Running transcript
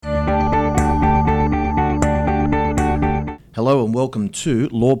Hello and welcome to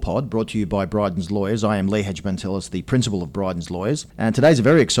LawPod, brought to you by Bryden's Lawyers. I am Lee Hadjipantelis, the principal of Bryden's Lawyers. And today's a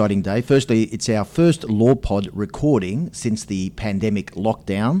very exciting day. Firstly, it's our first LawPod recording since the pandemic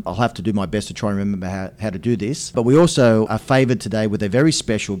lockdown. I'll have to do my best to try and remember how to do this. But we also are favoured today with a very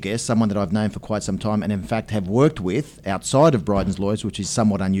special guest, someone that I've known for quite some time and in fact have worked with outside of Bryden's Lawyers, which is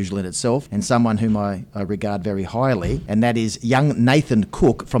somewhat unusual in itself, and someone whom I regard very highly, and that is young Nathan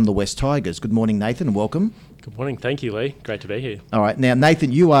Cook from the West Tigers. Good morning, Nathan, and welcome. Good morning. Thank you, Lee. Great to be here. All right. Now,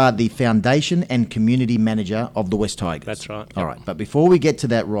 Nathan, you are the Foundation and Community Manager of the West Tigers. That's right. All right. But before we get to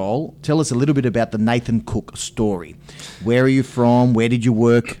that role, tell us a little bit about the Nathan Cook story. Where are you from? Where did you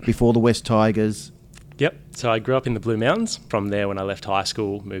work before the West Tigers? Yep. So I grew up in the Blue Mountains. From there, when I left high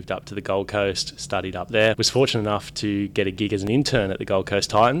school, moved up to the Gold Coast, studied up there. Was fortunate enough to get a gig as an intern at the Gold Coast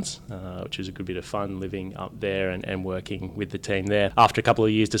Titans, which was a good bit of fun living up there and working with the team there. After a couple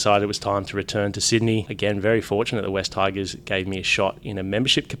of years, decided it was time to return to Sydney. Again, very fortunate the West Tigers gave me a shot in a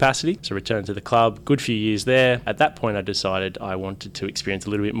membership capacity. So returned to the club, good few years there. At that point, I decided I wanted to experience a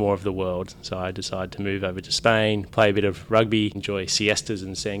little bit more of the world. So I decided to move over to Spain, play a bit of rugby, enjoy siestas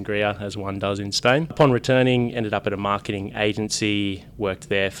and sangria as one does in Spain. Upon returning, ended up at a marketing agency, worked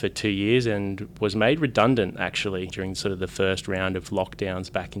there for 2 years and was made redundant actually during sort of the first round of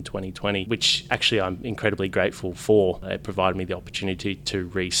lockdowns back in 2020, which actually I'm incredibly grateful for. It provided me the opportunity to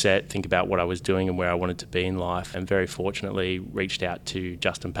reset, think about what I was doing and where I wanted to be in life, and very fortunately reached out to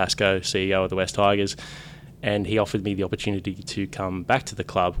Justin Pascoe, CEO of the West Tigers, and he offered me the opportunity to come back to the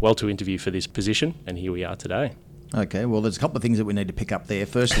club, to interview for this position, and here we are today. Okay, well, there's a couple of things that we need to pick up there.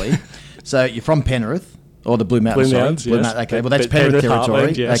 Firstly, so you're from Penrith. Or the Blue Mountains, yes. Okay, well, that's Penrith territory.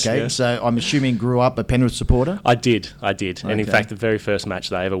 Heartland, yes, okay, yes. So I'm assuming grew up a Penrith supporter? I did. Okay. And in fact, the very first match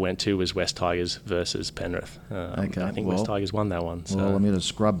that I ever went to was West Tigers versus Penrith. I think West Tigers won that one. So. Well, I'm going to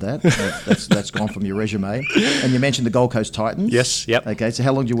scrub that. That's gone from your resume. And you mentioned the Gold Coast Titans? Yes, yep. Okay, so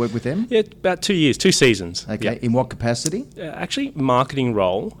how long did you work with them? Yeah, about 2 years, 2 seasons. Okay, yep. In what capacity? Actually, marketing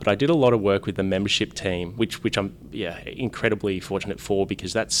role, but I did a lot of work with the membership team, which I'm incredibly fortunate for,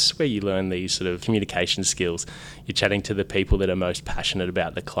 because that's where you learn these sort of communication skills. You're chatting to the people that are most passionate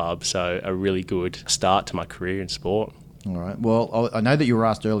about the club, so a really good start to my career in sport. All right. Well, I know that you were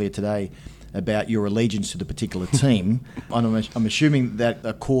asked earlier today about your allegiance to the particular team. I'm assuming that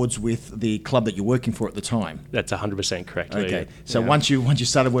accords with the club that you're working for at the time. That's 100% correct. Okay. So once you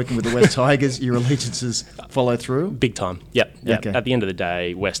started working with the West Tigers, your allegiances follow through? Big time. Yep. Okay. At the end of the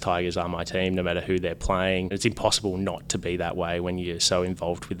day, West Tigers are my team, no matter who they're playing. It's impossible not to be that way when you're so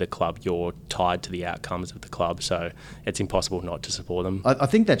involved with the club. You're tied to the outcomes of the club, so it's impossible not to support them. I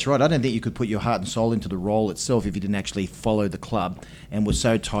think that's right. I don't think you could put your heart and soul into the role itself if you didn't actually follow the club and were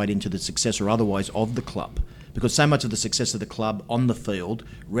so tied into the success or otherwise of the club, because so much of the success of the club on the field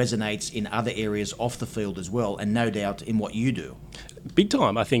resonates in other areas off the field as well, and no doubt in what you do. Big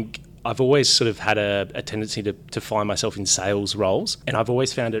time. I think I've always sort of had a tendency to find myself in sales roles, and I've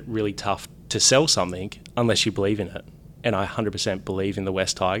always found it really tough to sell something unless you believe in it. And I 100% believe in the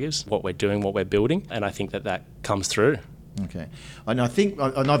West Tigers, what we're doing, what we're building, and I think that comes through. Okay. And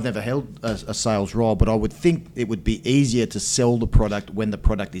I've never held a sales role, but I would think it would be easier to sell the product when the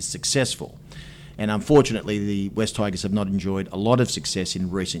product is successful. And unfortunately, the West Tigers have not enjoyed a lot of success in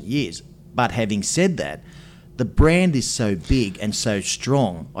recent years. But having said that, the brand is so big and so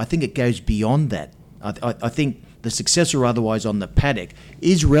strong, I think it goes beyond that. I think the success or otherwise on the paddock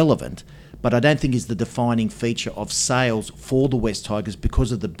is relevant, but I don't think is the defining feature of sales for the West Tigers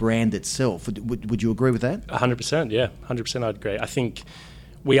because of the brand itself. Would you agree with that? 100%, yeah. 100% I'd agree. I think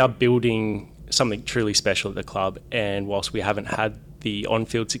we are building something truly special at the club, and whilst we haven't had the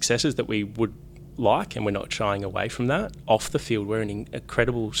on-field successes that we would like, and we're not shying away from that, off the field we're in an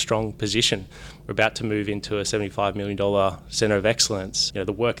incredible strong position. We're about to move into a $75 million centre of excellence.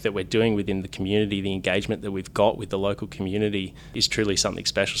 The work that we're doing within the community, the engagement that we've got with the local community is truly something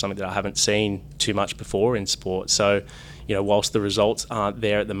special, something that I haven't seen too much before in sport. So whilst the results aren't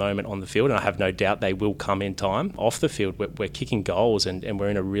there at the moment on the field, and I have no doubt they will come in time, off the field we're kicking goals and we're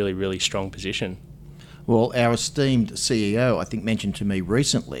in a really, really strong position. Well, our esteemed CEO, I think, mentioned to me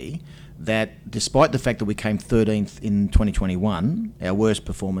recently that despite the fact that we came 13th in 2021, our worst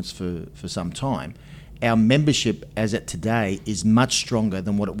performance for some time, our membership as at today is much stronger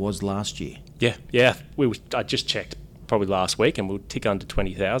than what it was last year. Yeah. I just checked probably last week, and we'll tick under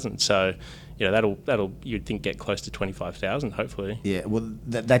 20,000. So, that'll you'd think get close to 25,000, hopefully. Yeah, well,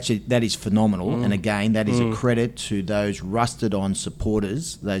 that is phenomenal, and again, that is a credit to those rusted-on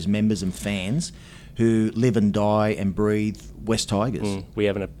supporters, those members and fans who live and die and breathe West Tigers. We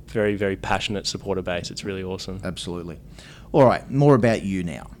have a very, very passionate supporter base. It's really awesome. Absolutely. All right, more about you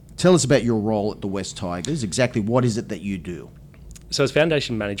now. Tell us about your role at the West Tigers. Exactly what is it that you do? So as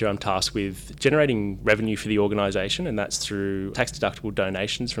foundation manager, I'm tasked with generating revenue for the organisation, and that's through tax-deductible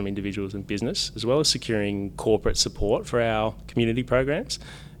donations from individuals and business, as well as securing corporate support for our community programs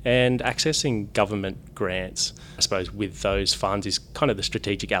and accessing government grants. I suppose with those funds is kind of the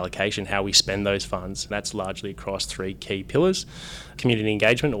strategic allocation, how we spend those funds. That's largely across three key pillars: community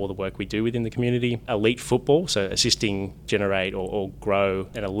engagement, all the work we do within the community; elite football, so assisting generate or grow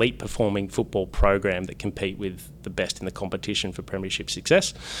an elite performing football program that compete with the best in the competition for premiership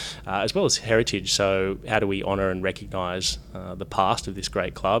success, as well as heritage, so how do we honour and recognise the past of this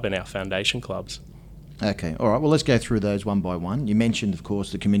great club and our foundation clubs. Okay, all right. Well, let's go through those one by one. You mentioned, of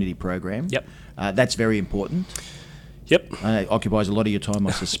course, the community program. Yep. That's very important. Yep. It occupies a lot of your time,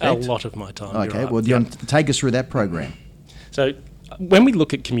 I suspect. A lot of my time. Okay, right. well, do you want to take us through that program? So when we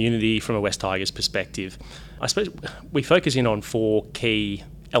look at community from a West Tigers perspective, I suppose we focus in on four key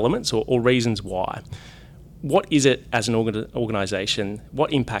elements or reasons why. What is it as an organisation?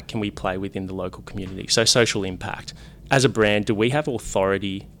 What impact can we play within the local community? So social impact. As a brand, do we have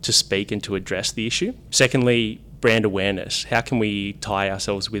authority to speak and to address the issue? Secondly, brand awareness. How can we tie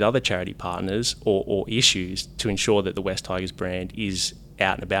ourselves with other charity partners or issues to ensure that the West Tigers brand is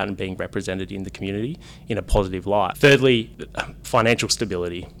out and about and being represented in the community in a positive light? Thirdly, financial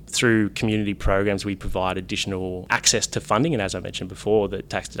stability. Through community programs, we provide additional access to funding, and as I mentioned before, the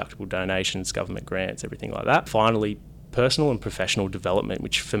tax-deductible donations, government grants, everything like that. Finally, personal and professional development,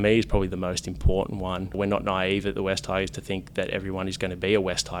 which for me is probably the most important one. We're not naive at the West Tigers to think that everyone is going to be a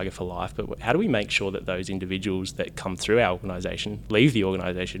West Tiger for life, but how do we make sure that those individuals that come through our organisation leave the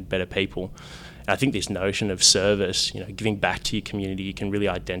organisation better people? And I think this notion of service, giving back to your community, you can really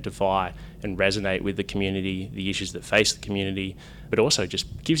identify and resonate with the community, the issues that face the community, but also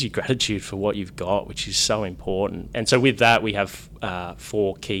just gives you gratitude for what you've got, which is so important. And so with that, we have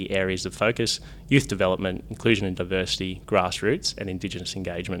four key areas of focus: youth development, inclusion and diversity, grassroots, and Indigenous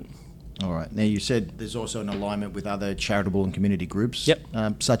engagement. All right. Now, you said there's also an alignment with other charitable and community groups,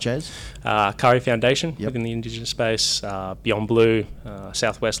 Yep. Such as? Kari Foundation Yep. within the Indigenous space, Beyond Blue,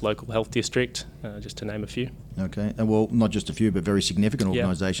 Southwest Local Health District, just to name a few. Okay. And well, not just a few, but very significant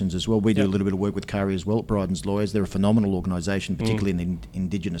organisations as well. We do a little bit of work with Kari as well at Bryden's Lawyers. They're a phenomenal organisation, particularly in the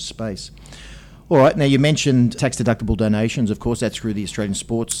Indigenous space. All right. Now, you mentioned tax-deductible donations. Of course, that's through the Australian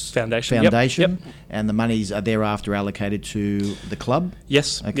Sports Foundation. Yep. And the monies are thereafter allocated to the club.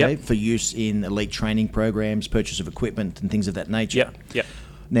 Yes. Okay. Yep. For use in elite training programs, purchase of equipment, and things of that nature. Yep.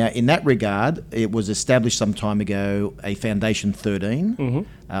 Now, in that regard, it was established some time ago a Foundation 13,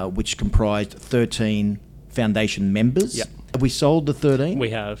 which comprised 13 foundation members. Yep. Have we sold the 13? We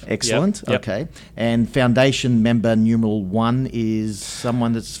have. Excellent. Yep. Okay. And foundation member numeral 1 is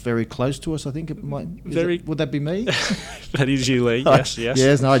someone that's very close to us, I think it might. Would that be me? That is you, Lee. Yes.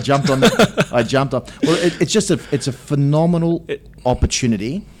 Yes, no, I jumped on. I jumped on. Well, it's a phenomenal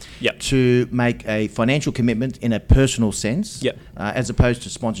opportunity. Yep. To make a financial commitment in a personal sense, Yep. As opposed to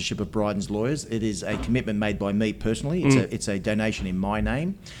sponsorship of Bryden's Lawyers. It is a commitment made by me personally. It's a donation in my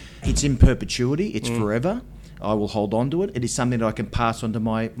name. It's in perpetuity. It's forever. I will hold on to it. It is something that I can pass on to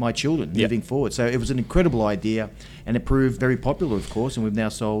my children moving forward. So it was an incredible idea, and it proved very popular, of course, and we've now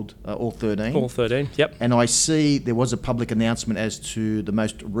sold all 13. All 13, yep. And I see there was a public announcement as to the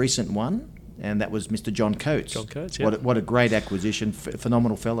most recent one, and that was Mr. John Coates. John Coates, yeah. What a great acquisition,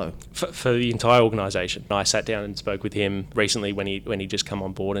 phenomenal fellow. For the entire organisation. I sat down and spoke with him recently when he just come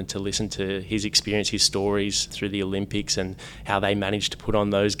on board, and to listen to his experience, his stories through the Olympics and how they managed to put on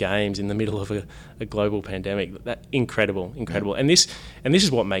those games in the middle of a global pandemic. That incredible. Yeah. And this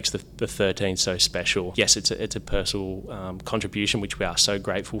is what makes the 13 so special. Yes, it's a personal contribution which we are so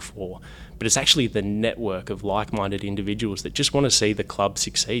grateful for, but it's actually the network of like-minded individuals that just want to see the club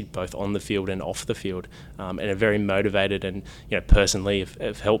succeed both on the field and off the field, and are very motivated, and personally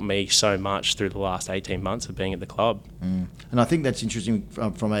have helped me so much through the last 18 months of being at the club. And I think that's interesting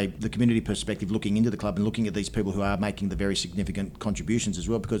from the community perspective, looking into the club and looking at these people who are making the very significant contributions as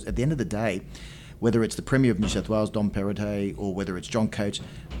well, because at the end of the day, whether it's the Premier of New South Wales, Dom Perrottet, or whether it's John Coates,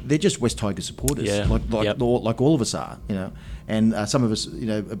 they're just West Tigers supporters, like all of us are, And some of us,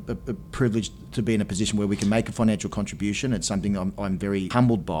 are privileged to be in a position where we can make a financial contribution. It's something I'm very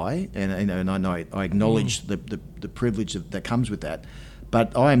humbled by, and I know I acknowledge the privilege that comes with that.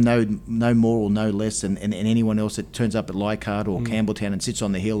 But I am no more or no less than anyone else that turns up at Leichhardt or Campbelltown and sits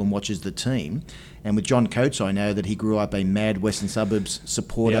on the hill and watches the team. And with John Coates, I know that he grew up a mad Western Suburbs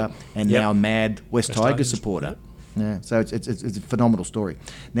supporter and now a mad West Tigers supporter. Yeah, so it's a phenomenal story.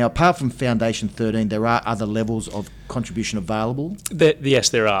 Now, apart from Foundation 13, there are other levels of contribution available? Yes,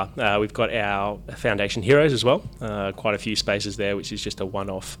 there are. We've got our Foundation Heroes as well. Quite a few spaces there, which is just a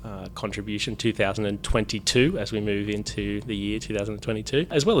one-off contribution, 2022, as we move into the year 2022,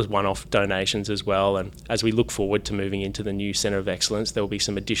 as well as one-off donations as well. And as we look forward to moving into the new Centre of Excellence, there will be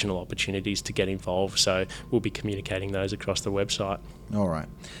some additional opportunities to get involved. So we'll be communicating those across the website. All right.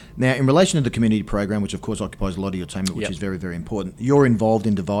 Now, in relation to the community program, which of course occupies a lot of your time, which is very, very important, you're involved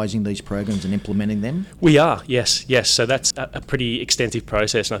in devising these programs and implementing them? We are, yes. So that's a pretty extensive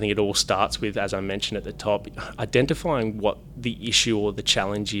process, and I think it all starts with, as I mentioned at the top, identifying what the issue or the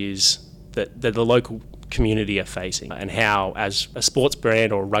challenge is that the local community are facing, and how, as a sports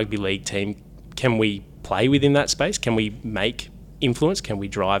brand or a rugby league team, can we play within that space? Can we make influence? Can we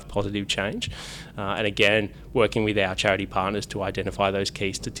drive positive change? And again, working with our charity partners to identify those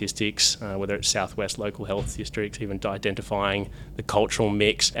key statistics, whether it's Southwest local health districts, even identifying the cultural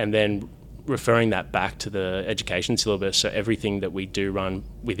mix, and then referring that back to the education syllabus. So everything that we do run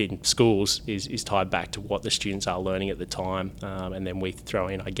within schools is tied back to what the students are learning at the time, and then we throw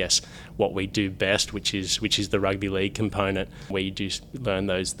in, I guess, what we do best, which is the rugby league component, where you do learn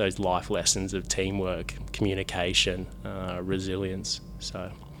those life lessons of teamwork, communication, resilience.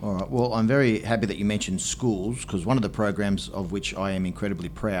 So. All right. Well, I'm very happy that you mentioned schools, because one of the programs of which I am incredibly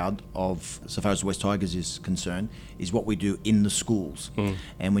proud of, so far as the West Tigers is concerned, is what we do in the schools.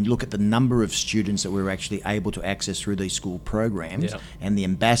 And when you look at the number of students that we're actually able to access through these school programs, and the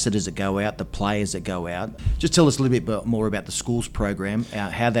ambassadors that go out, the players that go out, just tell us a little bit more about the schools program,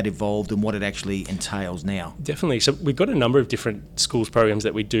 how that evolved and what it actually entails now. Definitely. So we've got a number of different schools programs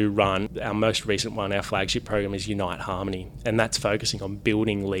that we do run. Our most recent one, our flagship program, is Unite Harmony, and that's focusing on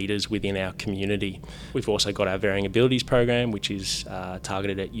building leaders within our community. We've also got our Varying Abilities program, which is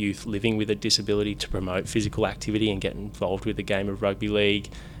targeted at youth living with a disability to promote physical activity and get involved with the game of rugby league.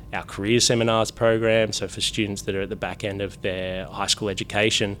 Our Career Seminars program, so for students that are at the back end of their high school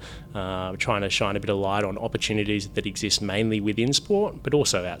education, we're trying to shine a bit of light on opportunities that exist mainly within sport, but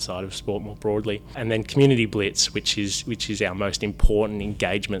also outside of sport more broadly. And then Community Blitz, which is our most important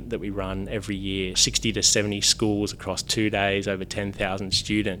engagement that we run every year. 60 to 70 schools across 2 days, over 10,000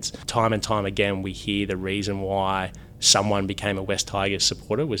 students. Time and time again, we hear the reason why someone became a West Tigers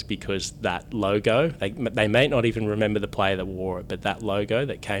supporter was because that logo, they may not even remember the player that wore it, but that logo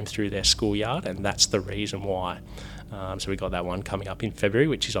that came through their schoolyard, and that's the reason why. So we got that one coming up in February,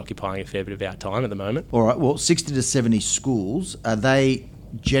 which is occupying a fair bit of our time at the moment. All right, well, 60 to 70 schools, are they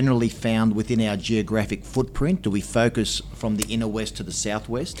generally found within our geographic footprint? Do we focus from the inner west to the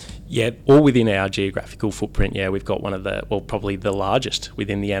southwest? Yeah, all within our geographical footprint. Yeah, we've got one of the, well, probably the largest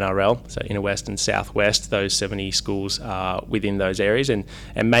within the NRL. So inner west and southwest, those 70 schools are within those areas, and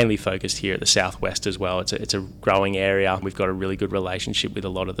mainly focused here at the southwest as well. It's a growing area. We've got a really good relationship with a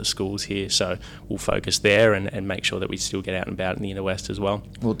lot of the schools here, so we'll focus there and make sure that we still get out and about in the inner west as well.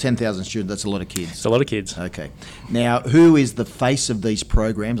 Well, 10,000 students, that's a lot of kids. It's a lot of kids. Okay. Now, who is the face of these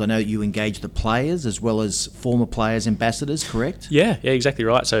programs? I know you engage the players as well as former players, ambassadors, correct? Yeah, exactly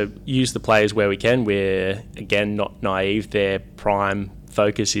right. So use the players where we can. We're, again, not naive. Their prime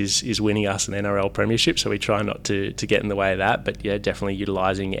focus is winning us an NRL premiership, so we try not to get in the way of that, but yeah, definitely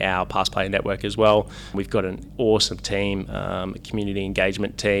utilising our past player network as well. We've got an awesome team, a community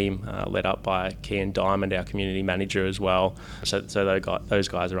engagement team led up by Kian Diamond, our community manager as well. So those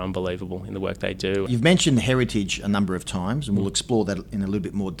guys are unbelievable in the work they do. You've mentioned heritage a number of times, and we'll explore that in a little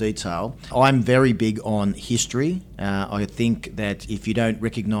bit more detail. I'm very big on history. I think that if you don't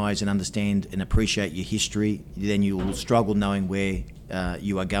recognise and understand and appreciate your history, then you will struggle knowing where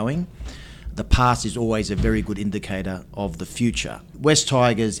you are going. The past is always a very good indicator of the future. West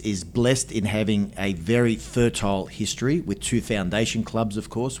Tigers is blessed in having a very fertile history with two foundation clubs, of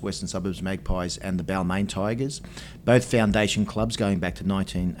course, Western Suburbs Magpies and the Balmain Tigers, both foundation clubs going back to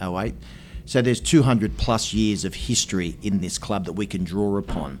 1908. So there's 200 plus years of history in this club that we can draw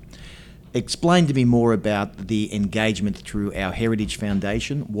upon. Explain to me more about the engagement through our Heritage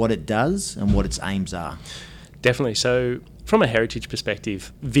Foundation, what it does and what its aims are. Definitely. So from a heritage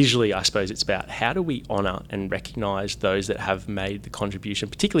perspective, visually, I suppose it's about how do we honour and recognise those that have made the contribution,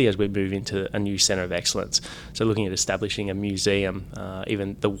 particularly as we move into a new centre of excellence. So looking at establishing a museum,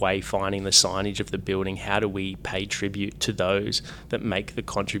 even the wayfinding, the signage of the building, how do we pay tribute to those that make the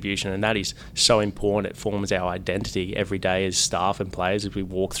contribution? And that is so important. It forms our identity every day as staff and players. As we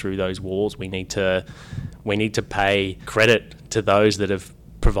walk through those walls, we need to pay credit to those that have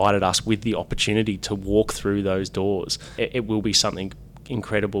provided us with the opportunity to walk through those doors. It will be something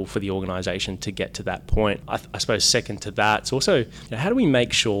incredible for the organisation to get to that point. I suppose second to that, it's also how do we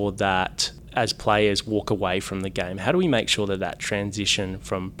make sure that as players walk away from the game, how do we make sure that that transition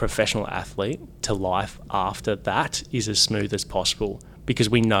from professional athlete to life after that is as smooth as possible? Because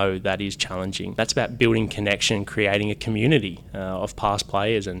we know that is challenging. That's about building connection, creating a community of past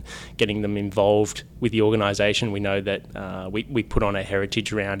players and getting them involved with the organisation. We know that we put on a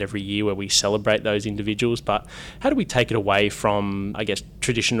heritage round every year where we celebrate those individuals, but how do we take it away from, I guess,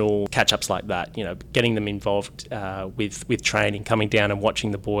 traditional catch-ups like that? You know, getting them involved with training, coming down and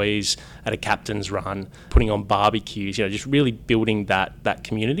watching the boys at a captain's run, putting on barbecues, you know, just really building that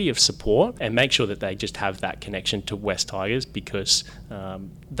community of support and make sure that they just have that connection to West Tigers, because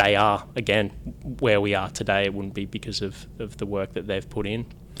they are, again, where we are today. It wouldn't be because of the work that they've put in.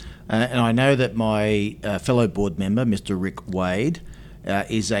 And I know that my fellow board member, Mr. Rick Wade,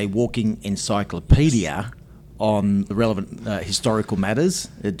 is a walking encyclopedia on the relevant historical matters.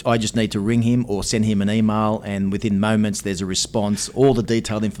 I just need to ring him or send him an email, and within moments there's a response, all the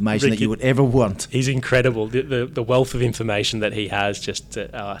detailed information Rick, that you would ever want. He's incredible. The wealth of information that he has, just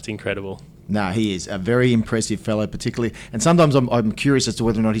it's incredible. No, he is a very impressive fellow, particularly. And sometimes I'm curious as to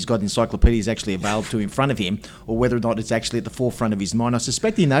whether or not he's got encyclopedias actually available to in front of him, or whether or not it's actually at the forefront of his mind. I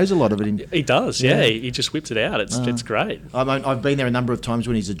suspect he knows a lot of it. He does, yeah. He just whips it out. It's great. I've been there a number of times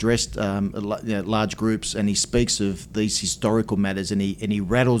when he's addressed large groups, and he speaks of these historical matters, and he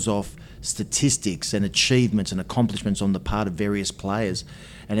rattles off statistics and achievements and accomplishments on the part of various players.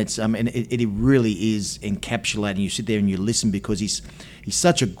 And it really is encapsulating. You sit there and you listen, because he's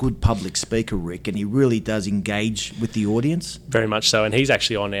such a good public speaker, Rick, and he really does engage with the audience. Very much so, and he's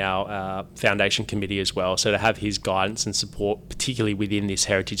actually on our foundation committee as well. So to have his guidance and support, particularly within this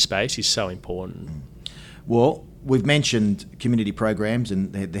heritage space, is so important. Well, we've mentioned community programs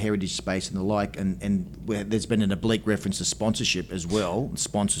and the heritage space and the like, and there's been an oblique reference to sponsorship as well,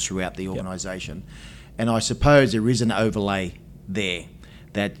 sponsors throughout the organisation. Yep. And I suppose there is an overlay there,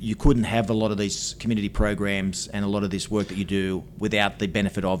 that you couldn't have a lot of these community programs and a lot of this work that you do without the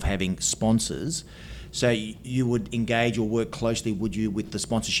benefit of having sponsors. So you would engage or work closely, would you, with the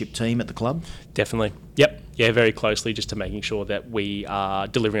sponsorship team at the club? Definitely. Yep. Yeah, very closely, just to making sure that we are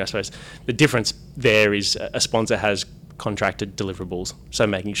delivering, I suppose. The difference there is a sponsor has contracted deliverables. So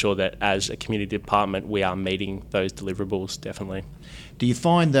making sure that as a community department, we are meeting those deliverables, definitely. Do you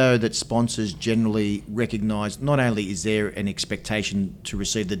find, though, that sponsors generally recognise not only is there an expectation to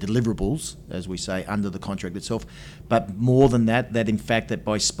receive the deliverables, as we say, under the contract itself, but more than that in fact that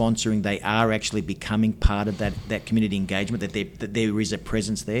by sponsoring they are actually becoming part of that community engagement, that there is a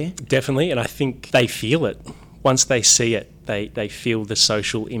presence there? Definitely, and I think they feel it. Once they see it, they feel the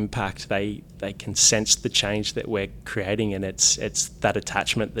social impact. They can sense the change that we're creating, and it's that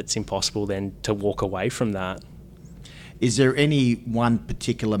attachment that's impossible then to walk away from that. Is there any one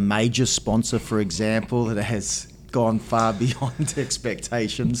particular major sponsor, for example, that has gone far beyond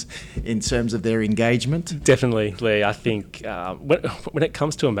expectations in terms of their engagement? Definitely, Lee. I think when it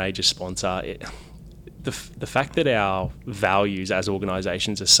comes to a major sponsor, the fact that our values as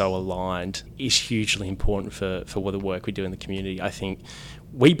organisations are so aligned is hugely important for the work we do in the community. I think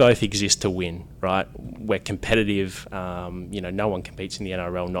we both exist to win, right? We're competitive. No one competes in the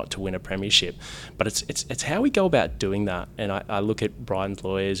NRL not to win a premiership, but it's how we go about doing that. And I look at Brighton's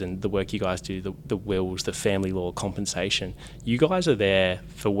lawyers and the work you guys do, the wills, the family law, compensation. You guys are there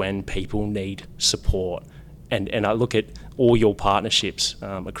for when people need support, and I look at all your partnerships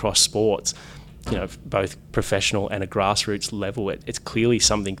across sports. Both professional and a grassroots level, it's clearly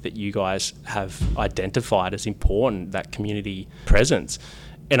something that you guys have identified as important, that community presence.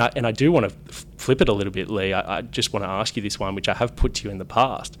 And I do want to flip it a little bit, Lee. I just want to ask you this one, which I have put to you in the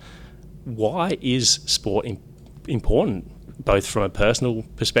past. Why is sport important, both from a personal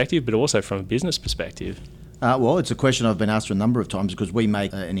perspective, but also from a business perspective? Well, it's a question I've been asked a number of times, because we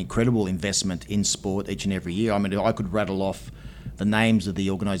make an incredible investment in sport each and every year. I mean, I could rattle off the names of the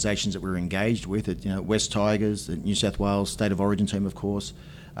organisations that we're engaged with. West Tigers, the New South Wales State of Origin team, of course.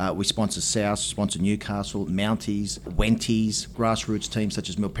 We sponsor South, sponsor Newcastle, Mounties, Wenties, grassroots teams such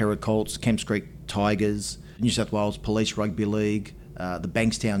as Milperra Colts, Kemps Creek Tigers, New South Wales Police Rugby League, the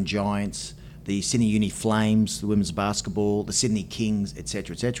Bankstown Giants, the Sydney Uni Flames, the women's basketball, the Sydney Kings,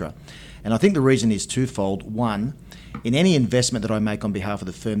 etc., etc. And I think the reason is twofold. One, in any investment that I make on behalf of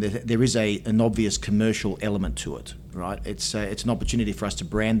the firm, there is an obvious commercial element to it, right? It's an opportunity for us to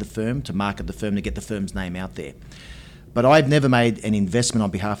brand the firm, to market the firm, to get the firm's name out there. But I've never made an investment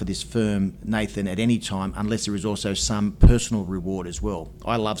on behalf of this firm, Nathan, at any time, unless there is also some personal reward as well.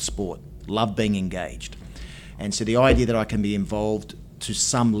 I love sport, love being engaged. And so the idea that I can be involved to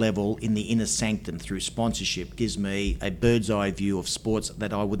some level in the inner sanctum through sponsorship gives me a bird's eye view of sports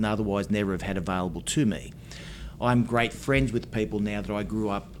that I would otherwise never have had available to me. I'm great friends with people now that I grew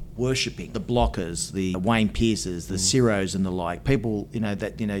up worshipping the Blockers, the Wayne Pearces, the Ciros and the like. People,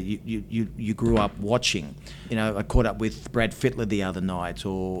 you grew up watching. I caught up with Brad Fittler the other night,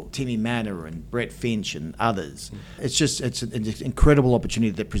 or Timmy Manor and Brett Finch and others. It's an incredible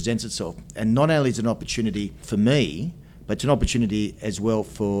opportunity that presents itself. And not only is it an opportunity for me, but it's an opportunity as well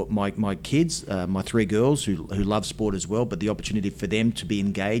for my kids, my 3 girls who love sport as well, but the opportunity for them to be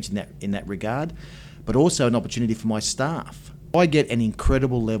engaged in that regard, but also an opportunity for my staff. I get an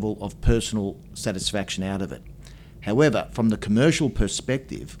incredible level of personal satisfaction out of it. However, from the commercial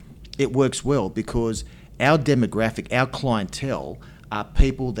perspective, it works well because our demographic, our clientele, are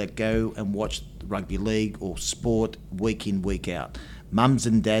people that go and watch rugby league or sport week in, week out. Mums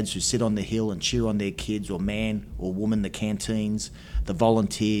and dads who sit on the hill and cheer on their kids, or man or woman, the canteens, the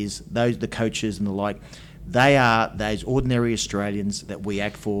volunteers, the coaches and the like. They are those ordinary Australians that we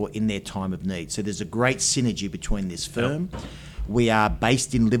act for in their time of need. So there's a great synergy between this firm. Yep. We are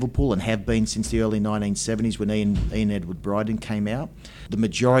based in Liverpool and have been since the early 1970s when Ian Edward Bryden came out. The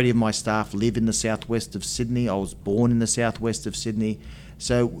majority of my staff live in the southwest of Sydney. I was born in the southwest of Sydney.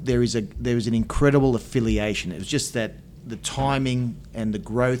 So there is an incredible affiliation. It was just that the timing and the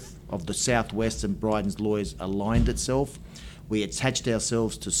growth of the Southwest and Bryden's Lawyers aligned itself. We attached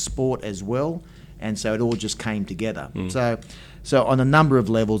ourselves to sport as well, and so it all just came together. So on a number of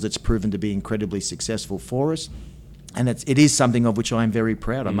levels, it's proven to be incredibly successful for us, and it is something of which I am very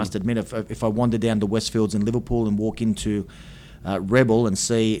proud. I must admit, if I wander down to Westfields in Liverpool and walk into Rebel and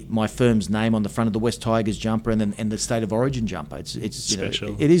see my firm's name on the front of the West Tigers jumper and the State of Origin jumper, it's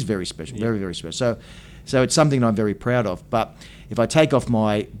special. It is very special, very, very special. So it's something I'm very proud of. But if I take off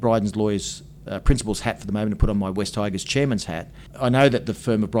my Bryden's Lawyers principal's hat for the moment and put on my West Tigers chairman's hat, I know that the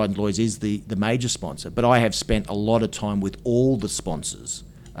firm of Bryden's Lawyers is the major sponsor, but I have spent a lot of time with all the sponsors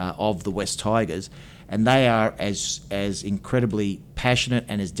of the West Tigers, and they are as incredibly passionate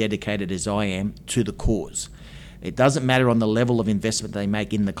and as dedicated as I am to the cause. It doesn't matter on the level of investment they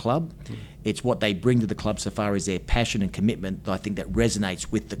make in the club. It's what they bring to the club so far as their passion and commitment, I think, that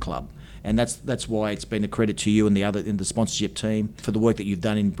resonates with the club. And that's why it's been a credit to you and the sponsorship team for the work that you've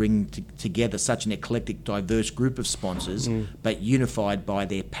done in bringing together such an eclectic, diverse group of sponsors, but unified by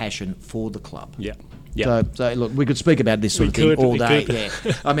their passion for the club. Yeah. So look, we could speak about this sort of thing all day.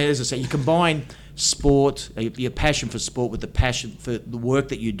 Yeah. I mean, as I say, you combine sport, your passion for sport, with the passion for the work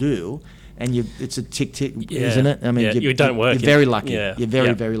that you do, and it's a tick, isn't it? I mean, you don't work. You're very lucky. Yeah. You're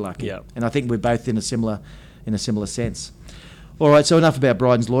very lucky. Yeah. And I think we're both in a similar sense. All right, so enough about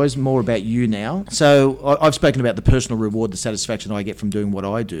Bryden's Lawyers, more about you now. So I've spoken about the personal reward, the satisfaction I get from doing what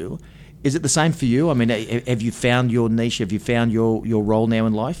I do. Is it the same for you? I mean, have you found your niche? Have you found your role now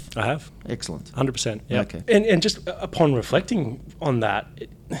in life? I have. Excellent. 100%. Yeah. Okay. And just upon reflecting on that,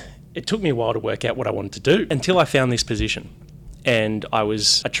 it took me a while to work out what I wanted to do until I found this position. And I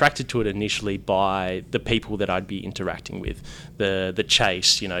was attracted to it initially by the people that I'd be interacting with, the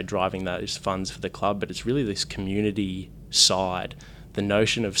chase, driving those funds for the club. But it's really this community side, the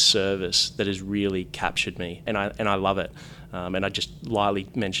notion of service, that has really captured me, and I love it. And I just lightly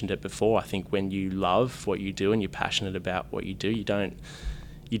mentioned it before. I think when you love what you do and you're passionate about what you do, you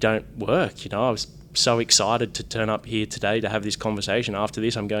don't work. I was so excited to turn up here today to have this conversation. After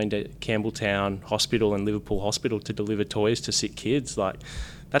this, I'm going to Campbelltown Hospital and Liverpool Hospital to deliver toys to sick kids. Like,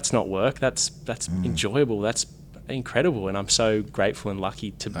 that's not work. That's enjoyable. That's incredible, and I'm so grateful and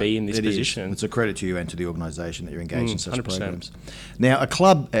lucky to be in this position. It's a credit to you and to the organisation that you're engaged in such 100%. Programs. Now, a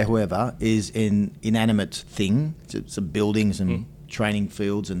club, however, is an inanimate thing. It's some buildings and training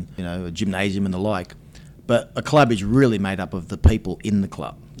fields and a gymnasium and the like. But a club is really made up of the people in the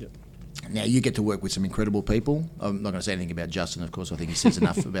club. Yep. Now, you get to work with some incredible people. I'm not going to say anything about Justin, of course. I think he says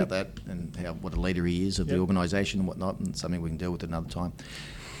enough about that and what a leader he is of the organisation and whatnot, and something we can deal with another time.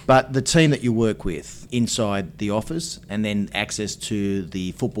 But the team that you work with inside the office, and then access to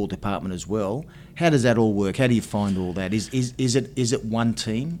the football department as well, how does that all work? How do you find all that? Is it one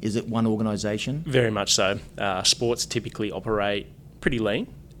team? Is it one organisation? Very much so. Sports typically operate pretty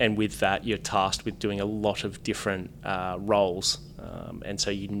lean, and with that you're tasked with doing a lot of different roles, and so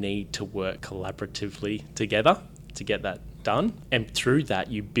you need to work collaboratively together to get that done. And through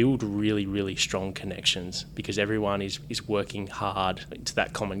that, you build really, really strong connections because everyone is working hard to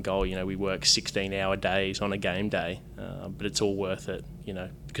that common goal. We work 16-hour days on a game day, but it's all worth it,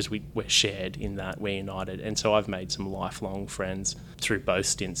 because we're shared in that, we're united. And so I've made some lifelong friends through both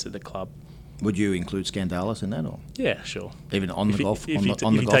stints at the club. Would you include Scandalis in that, or? Yeah, sure. Even on the golf course?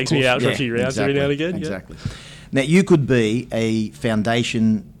 If he takes me out for a few rounds every now and again. Exactly. Now, you could be a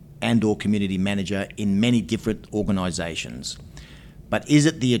foundation and or community manager in many different organisations. But is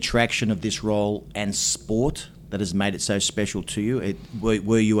it the attraction of this role and sport that has made it so special to you?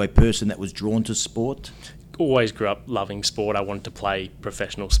 Were you a person that was drawn to sport? Always grew up loving sport. I wanted to play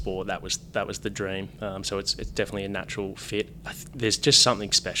professional sport. That was the dream. So it's definitely a natural fit. There's just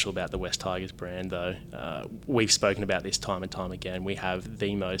something special about the Wests Tigers brand, though. We've spoken about this time and time again. We have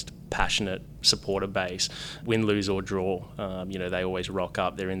the most passionate supporter base. Win, lose or draw, they always rock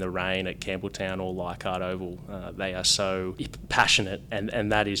up. They're in the rain at Campbelltown or Leichhardt Oval. They are so passionate,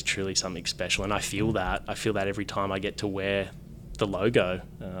 and that is truly something special. And I feel that every time I get to wear the logo.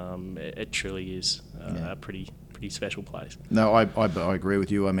 It truly is a pretty special place. No, I agree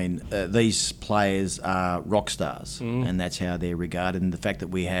with you. I mean, these players are rock stars, and that's how they're regarded. And the fact that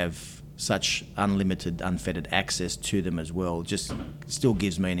we have such unlimited, unfettered access to them as well just still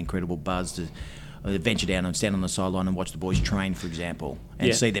gives me an incredible buzz to venture down and stand on the sideline and watch the boys train, for example,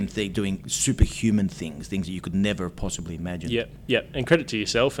 and see them doing superhuman things that you could never have possibly imagined. Yeah. And credit to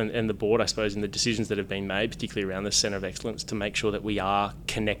yourself and the board, I suppose, in the decisions that have been made, particularly around the Centre of Excellence, to make sure that we are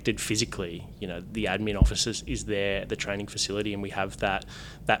connected physically. The admin office is there, the training facility, and we have that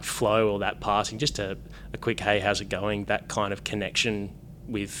flow or that passing, just a quick, hey, how's it going? That kind of connection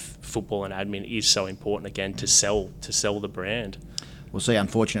with football and admin is so important, again, to sell the brand. Well, see,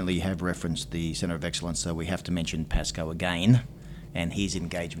 unfortunately, you have referenced the Centre of Excellence, so we have to mention Pasco again and his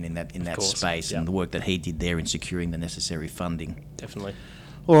engagement in that space and the work that he did there in securing the necessary funding. Definitely.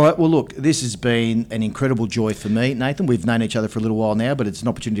 All right, well, look, this has been an incredible joy for me, Nathan. We've known each other for a little while now, but it's an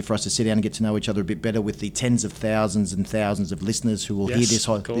opportunity for us to sit down and get to know each other a bit better with the tens of thousands and thousands of listeners who will hear this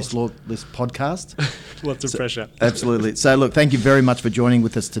podcast. Lots of pressure. Absolutely. So, look, thank you very much for joining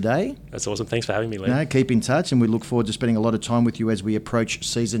with us today. That's awesome. Thanks for having me, Lee. No, keep in touch, and we look forward to spending a lot of time with you as we approach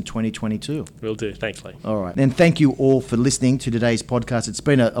season 2022. Will do. Thanks, Lee. All right. And thank you all for listening to today's podcast. It's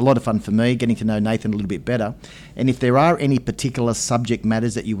been a lot of fun for me, getting to know Nathan a little bit better. And if there are any particular subject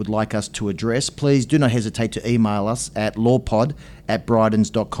matters that you would like us to address, please do not hesitate to email us at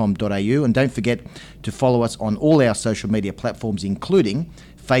lawpod@brydens.com.au, and don't forget to follow us on all our social media platforms, including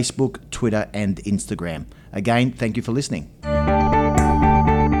Facebook, Twitter and Instagram. Again, thank you for listening.